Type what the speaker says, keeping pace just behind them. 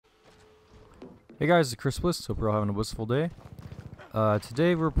Hey guys, it's Chris Bliss. Hope you're all having a blissful day.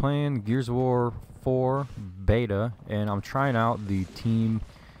 Today we're playing Gears of War 4 Beta, and I'm trying out the Team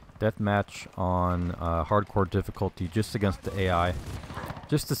Deathmatch on hardcore difficulty just against the AI,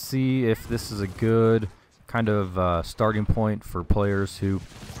 just to see if this is a good kind of starting point for players who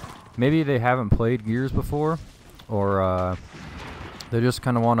maybe they haven't played Gears before, or they just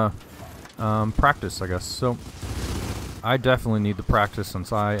kind of want to practice, I guess. So I definitely need to practice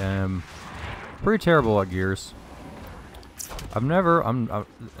since I am pretty terrible at Gears. And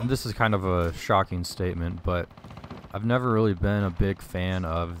this is kind of a shocking statement, but I've never really been a big fan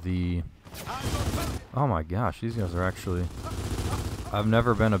of the... Oh my gosh, these guys are actually... I've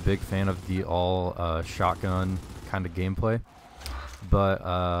never been a big fan of the all shotgun kind of gameplay, but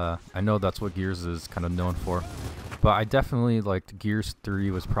I know that's what Gears is kind of known for. But I definitely liked Gears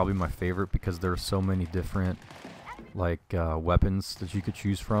 3 was probably my favorite because there are so many different like weapons that you could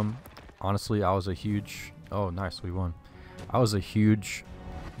choose from. Honestly, I was a huge... Oh, nice, we won. I was a huge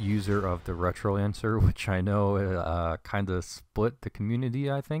user of the Retrolancer, which I know kind of split the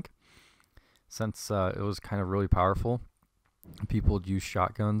community, I think, since it was kind of really powerful. People would use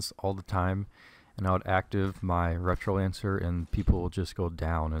shotguns all the time, and I would active my Retrolancer, and people would just go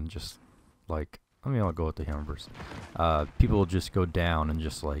down and just, like... I mean, I'll go with the Hammerburst. People will just go down in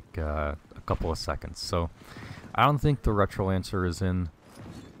just, like, a couple of seconds. So, I don't think the Retrolancer is in...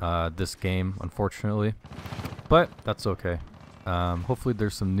 this game, unfortunately, but that's okay. Hopefully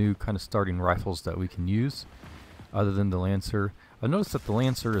there's some new kind of starting rifles that we can use other than the Lancer. I noticed that the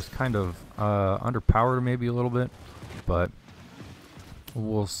Lancer is kind of underpowered maybe a little bit, but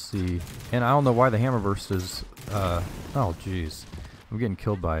we'll see. And I don't know why the Hammerburst is oh jeez, I'm getting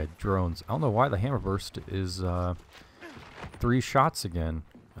killed by drones. I don't know why the Hammerburst is 3 shots again.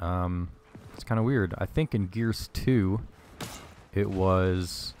 It's kind of weird. I think in Gears 2 it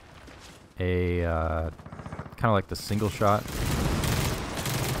was a kind of like the single shot,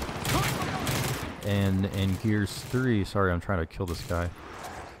 and in Gears 3, sorry, I'm trying to kill this guy.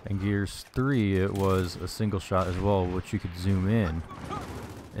 In Gears 3, it was a single shot as well, which you could zoom in,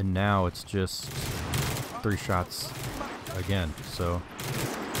 and now it's just 3 shots again. So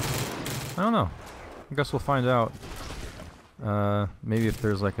I don't know. I guess we'll find out. Maybe if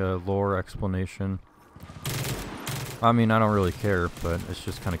there's like a lore explanation. I mean, I don't really care, but it's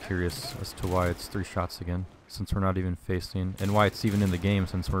just kind of curious as to why it's 3 shots again, since we're not even facing, and why it's even in the game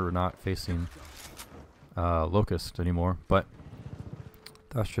since we're not facing Locust anymore. But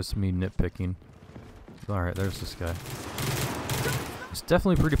that's just me nitpicking. Alright, there's this guy. It's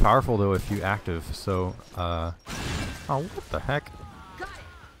definitely pretty powerful though if you active, so oh, what the heck?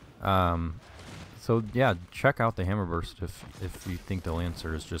 So yeah, check out the Hammerburst if you think the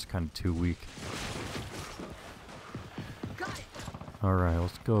Lancer is just kind of too weak. Alright,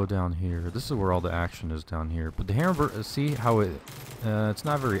 let's go down here. This is where all the action is down here. But the Hammerburst, see how it's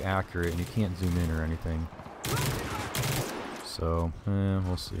not very accurate and you can't zoom in or anything. So,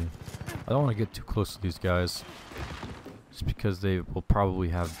 we'll see. I don't want to get too close to these guys, just because they will probably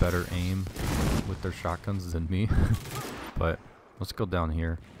have better aim with their shotguns than me. But, let's go down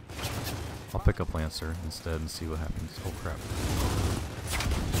here. I'll pick up Lancer instead and see what happens. Oh crap.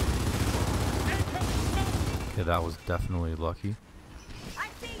 Okay, that was definitely lucky.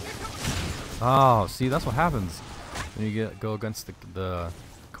 Oh, see, that's what happens when you go against the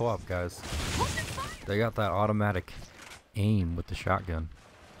co-op guys. They got that automatic aim with the shotgun.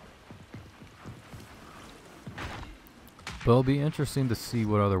 But it'll be interesting to see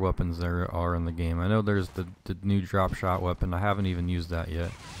what other weapons there are in the game. I know there's the new drop shot weapon. I haven't even used that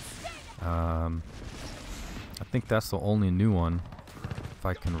yet. I think that's the only new one, if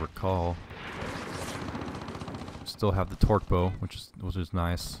I can recall. Still have the torque bow, which is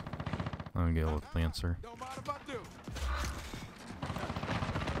nice. I'm gonna get with Lancer.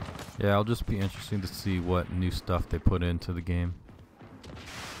 Yeah, it'll just be interesting to see what new stuff they put into the game.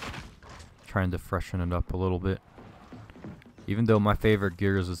 Trying to freshen it up a little bit. Even though my favorite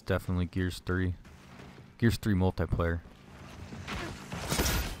Gears is definitely Gears 3. Gears 3 multiplayer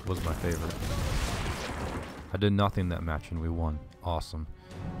was my favorite. I did nothing that match and we won. Awesome.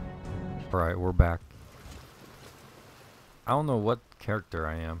 Alright, we're back. I don't know what character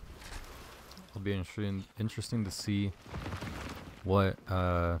I am. It'll be interesting to see what,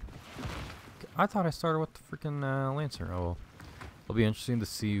 I thought I started with the freaking Lancer. Oh well. It'll be interesting to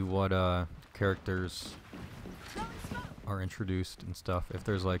see what characters are introduced and stuff. If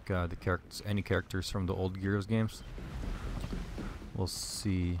there's like any characters from the old Gears games. We'll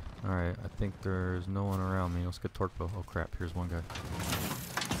see. Alright, I think there's no one around me. Let's get torque bow. Oh crap, here's one guy.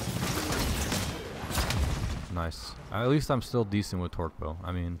 Nice. At least I'm still decent with torque bow.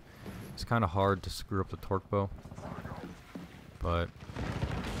 I mean, It's kind of hard to screw up the torque bow, but it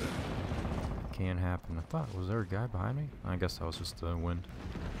can happen. I thought, was there a guy behind me? I guess that was just the wind.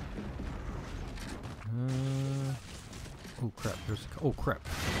 Oh crap! Oh crap!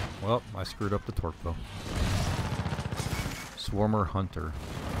 Well, I screwed up the torque bow. Swarmer Hunter.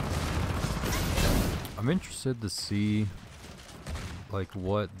 I'm interested to see like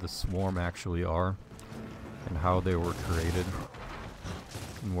what the swarm actually are and how they were created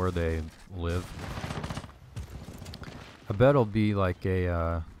and where they live. I bet it'll be like a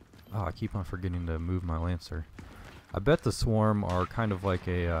oh, I keep on forgetting to move my lancer. I bet the swarm are kind of like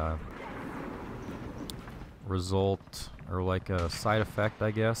a result or like a side effect, I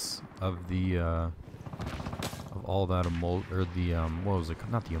guess, of the of all that or the what was it?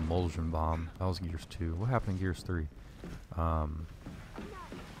 Not the Imulsion bomb. That was Gears 2. What happened in Gears 3?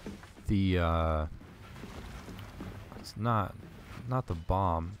 It's not the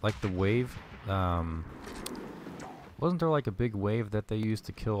bomb. Like the wave. Wasn't there like a big wave that they used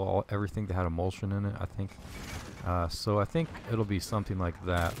to kill everything that had emulsion in it? I think. So I think it'll be something like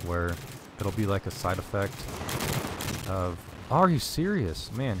that, where it'll be like a side effect of. Oh, are you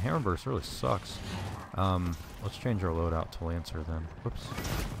serious? Man, Hammer Burst really sucks. Let's change our loadout to Lancer then. Whoops.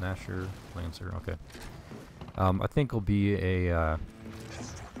 Nasher, Lancer. Okay. I think it'll be a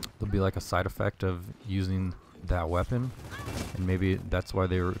there'll be like a side effect of using that weapon, and maybe that's why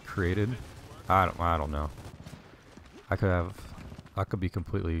they were created. I don't know. I could be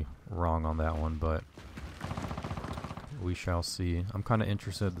completely wrong on that one, but we shall see. I'm kind of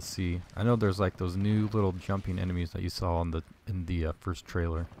interested to see. I know there's like those new little jumping enemies that you saw in the first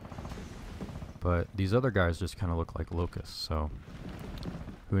trailer, but these other guys just kind of look like Locusts, so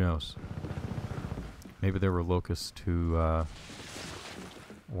who knows? Maybe there were Locusts who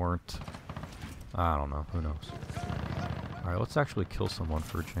weren't. I don't know. Who knows? Alright, let's actually kill someone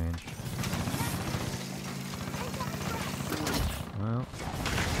for a change. Well,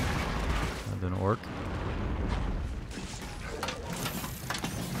 that didn't work.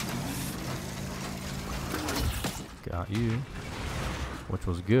 Got you. Which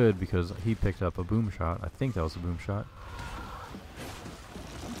was good because he picked up a boom shot. I think that was a boom shot.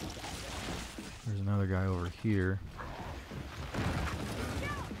 There's another guy over here.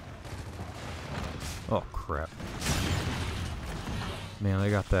 Oh crap. Man, they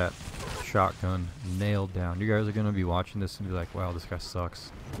got that shotgun nailed down. You guys are gonna be watching this and be like, wow, this guy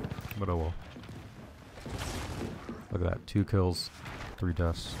sucks. But oh well. Look at that. 2 kills, 3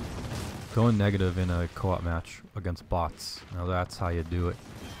 deaths. Going negative in a co-op match against bots. Now that's how you do it.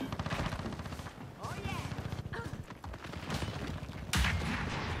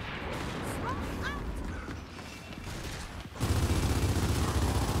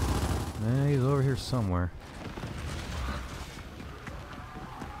 He's over here somewhere.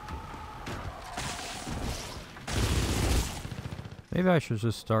 Maybe I should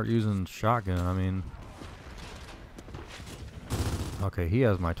just start using shotgun. I mean, okay, he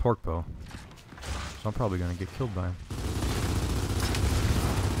has my torque bow, so I'm probably gonna get killed by him.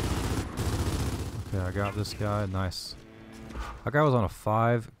 Okay, I got this guy. Nice. That guy was on a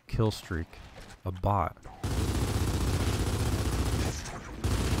 5 kill streak. A bot.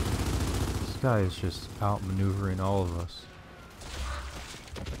 This guy is just outmaneuvering all of us.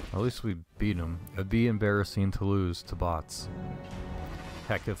 At least we beat him. It'd be embarrassing to lose to bots.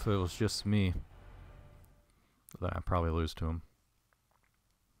 Heck, if it was just me, then I'd probably lose to him.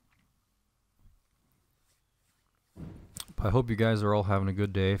 But I hope you guys are all having a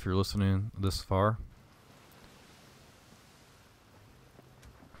good day if you're listening this far.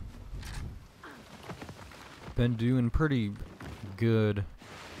 Been doing pretty good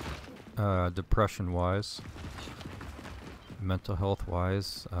depression-wise, mental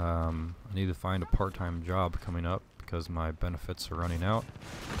health-wise. I need to find a part-time job coming up because my benefits are running out.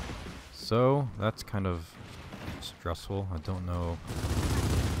 So that's kind of stressful. I don't know.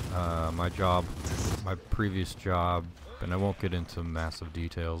 My previous job, and I won't get into massive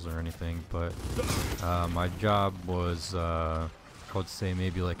details or anything, but my job was, I would say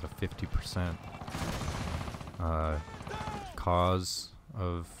maybe like a 50% cause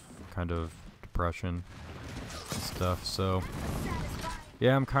of kind of depression and stuff. So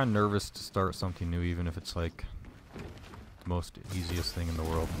yeah, I'm kind of nervous to start something new, even if it's like the most easiest thing in the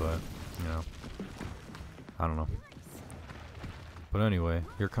world, but you know, I don't know. But anyway,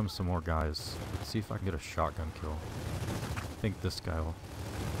 here comes some more guys. Let's see if I can get a shotgun kill. I think this guy will.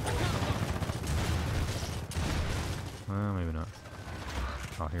 Well, maybe not.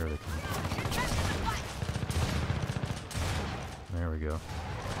 Oh, here they come. There we go. I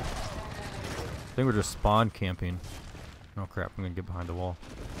think we're just spawn camping. Oh crap, I'm gonna get behind the wall.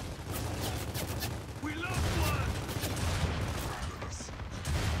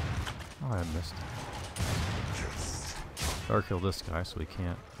 Oh, I missed. Better kill this guy so he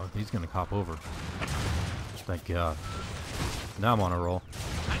can't. Oh, he's gonna hop over. Thank God. Now I'm on a roll.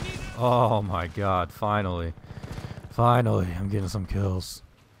 Oh my God! Finally, finally, I'm getting some kills.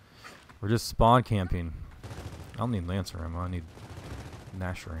 We're just spawn camping. I don't need Lancer ammo. I need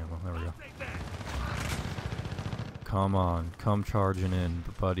Nasher ammo. There we go. Come on, come charging in,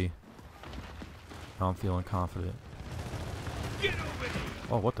 buddy. Now I'm feeling confident.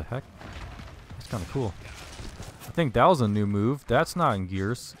 Oh, what the heck? That's kind of cool. I think that was a new move. That's not in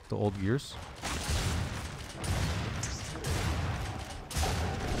Gears, the old Gears.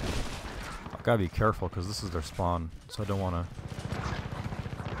 I gotta be careful because this is their spawn, so I don't want to.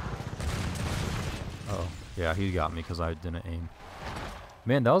 Oh, yeah, he got me because I didn't aim.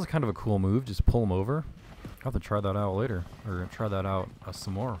 Man, that was kind of a cool move. Just pull him over. I'll have to try that out later, or try that out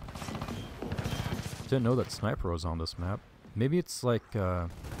some more. Didn't know that sniper was on this map. Maybe it's like.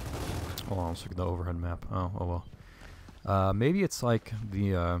 Hold on, let's look at the overhead map. Oh well. Maybe it's like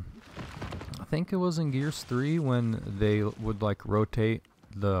the, I think it was in Gears 3 when they would like rotate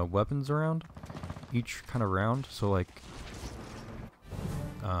the weapons around each kind of round. So like,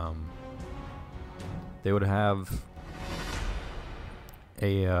 they would have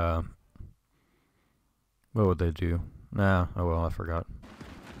a, what would they do? Nah, oh well, I forgot.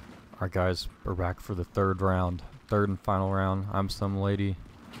 Alright guys, we're back for the third and final round. I'm some lady.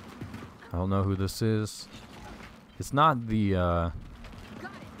 I don't know who this is. It's not the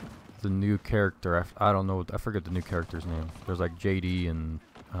new character. I don't know. I forget the new character's name. There's like JD and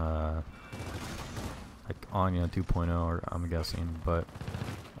like Anya 2.0, or I'm guessing. But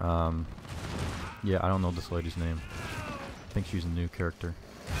yeah, I don't know this lady's name. I think she's a new character.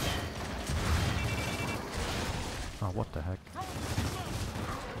 Oh, what the heck?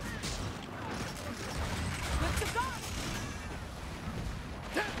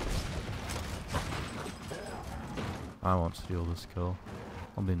 I won't steal this kill.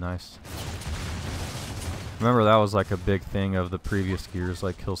 I'll be nice. Remember that was like a big thing of the previous Gears,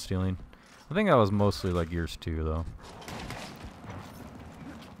 like kill stealing. I think that was mostly like Gears 2 though.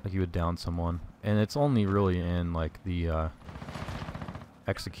 Like you would down someone. And it's only really in like the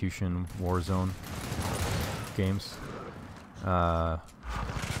Execution Warzone games.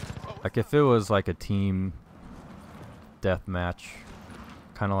 Like if it was like a team deathmatch,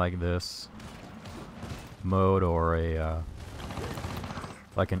 kind of like this mode, or a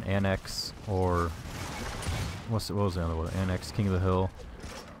like an Annex, or what was the other one? Annex, King of the Hill.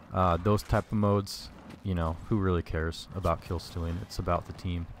 Those type of modes, you know, who really cares about kill stealing? It's about the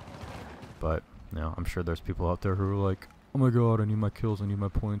team. But you know, I'm sure there's people out there who are like, oh my God, I need my kills, I need my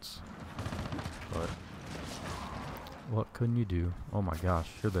points. But what couldn't you do? Oh my gosh,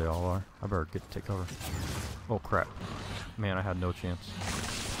 here they all are. I better take cover. Oh crap. Man, I had no chance.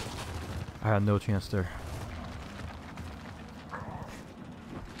 I had no chance there.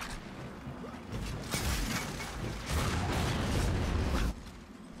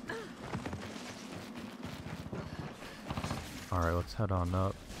 Alright, let's head on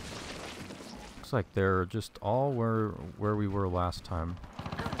up. Looks like they're just all where we were last time.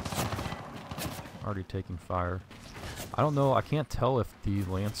 Already taking fire. I don't know, I can't tell if the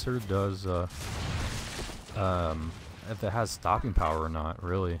Lancer does, if it has stopping power or not,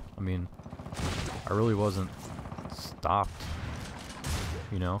 really. I mean, I really wasn't stopped,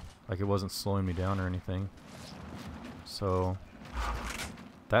 you know? Like, it wasn't slowing me down or anything. So,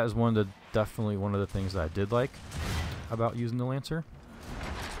 that is definitely one of the things that I did like about using the Lancer.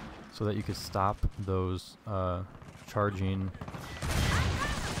 So that you could stop those, charging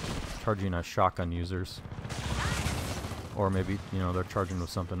shotgun users. Or maybe, you know, they're charging with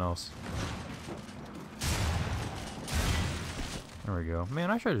something else. There we go.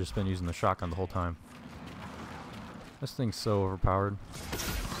 Man, I should have just been using the shotgun the whole time. This thing's so overpowered.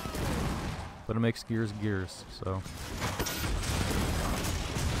 But it makes Gears, so.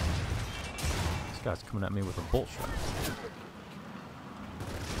 This guy's coming at me with a bolt shot.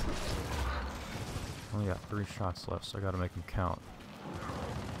 Only got 3 shots left, so I gotta make them count.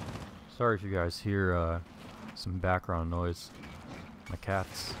 Sorry if you guys hear, some background noise. My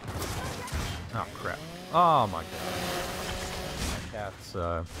cats. Oh crap. Oh my God. My cats,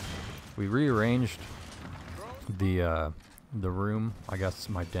 we rearranged the room, I guess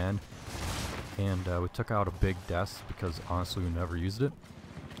my den, and we took out a big desk because honestly we never used it.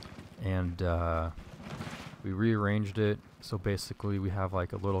 And we rearranged it, so basically we have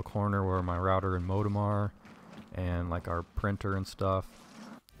like a little corner where my router and modem are, and like our printer and stuff.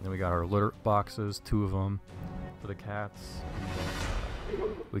 And then we got our litter boxes, 2 of them, for the cats.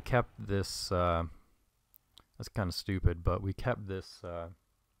 we kept this, that's kind of stupid, but we kept this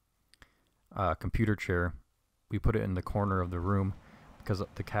computer chair. We put it in the corner of the room because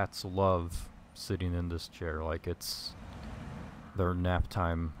the cats love sitting in this chair. Like, it's their nap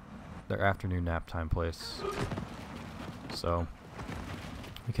time, their afternoon nap time place. So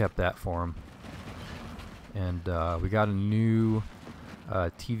we kept that for them. And we got a new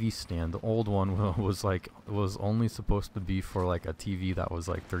TV stand. The old one was only supposed to be for like a TV that was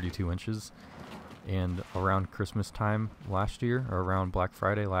like 32 inches. And around Christmas time last year, or around Black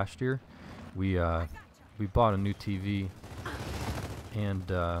Friday last year, we bought a new TV,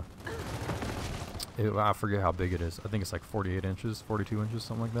 and I forget how big it is. I think it's like 48 inches, 42 inches,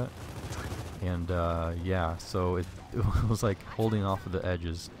 something like that. And yeah, so it was like holding off of the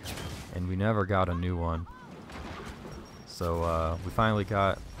edges, and we never got a new one. So we finally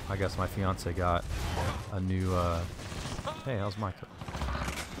got, I guess my fiance got a new, hey, how's my coat?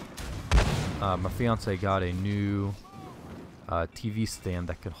 My fiance got a new TV stand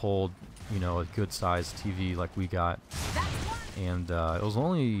that could hold, you know, a good sized TV like we got, and it was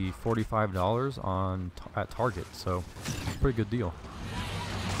only $45 at Target, so it's a pretty good deal.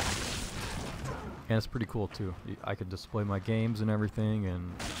 And it's pretty cool too. I could display my games and everything,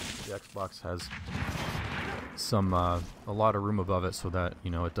 and the Xbox has some a lot of room above it so that, you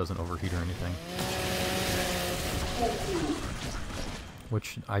know, it doesn't overheat or anything,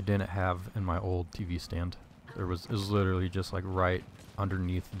 which I didn't have in my old TV stand. It was literally just like right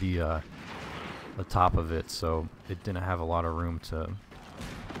underneath the top of it, so it didn't have a lot of room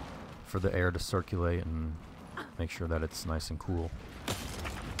for the air to circulate and make sure that it's nice and cool.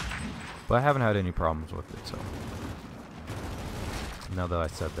 But I haven't had any problems with it, so now that I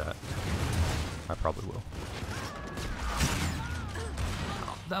said that, I probably will.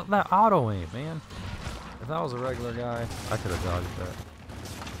 That auto aim, man. If that was a regular guy, I could have dodged that.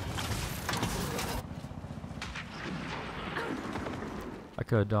 I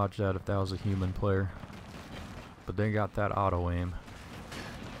could have dodged that if that was a human player. But they got that auto aim.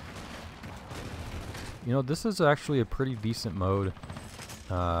 You know, this is actually a pretty decent mode.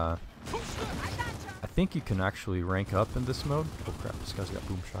 I think you can actually rank up in this mode. Oh crap, this guy's got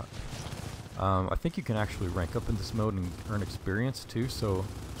boom shot. I think you can actually rank up in this mode and earn experience too, so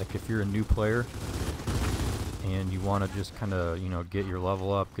like if you're a new player and you want to just kind of, you know, get your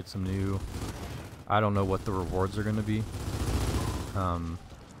level up, get some new, I don't know what the rewards are going to be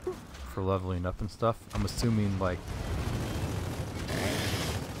for leveling up and stuff. I'm assuming like,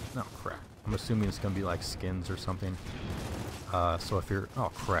 no crap, I'm assuming it's going to be like skins or something. So if you're,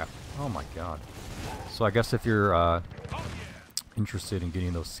 oh crap, oh my god. So I guess if you're interested in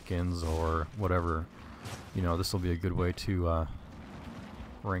getting those skins or whatever, you know, this will be a good way to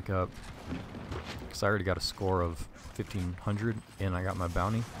rank up, because I already got a score of 1500 and I got my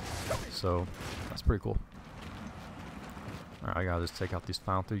bounty, so that's pretty cool. Alright, I gotta just take out these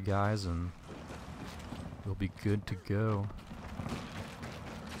final 3 guys and we'll be good to go.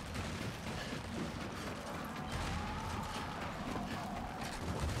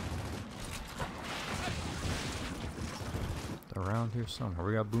 Around here somewhere.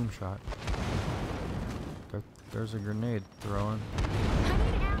 We got boom shot. There's a grenade throwing.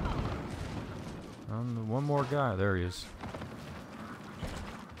 One more guy. There he is.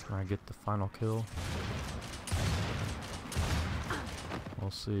 Try and get the final kill.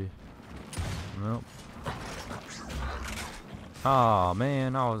 We'll see. Nope. Oh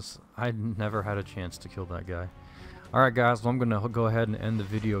man, I never had a chance to kill that guy. Alright guys, well, I'm gonna go ahead and end the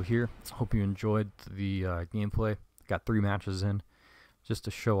video here. Hope you enjoyed the gameplay. Got 3 matches in, just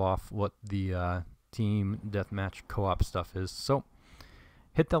to show off what the Team Deathmatch co-op stuff is. So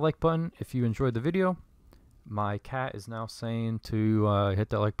hit that like button if you enjoyed the video. My cat is now saying to hit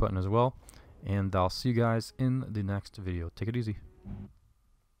that like button as well, and I'll see you guys in the next video. Take it easy.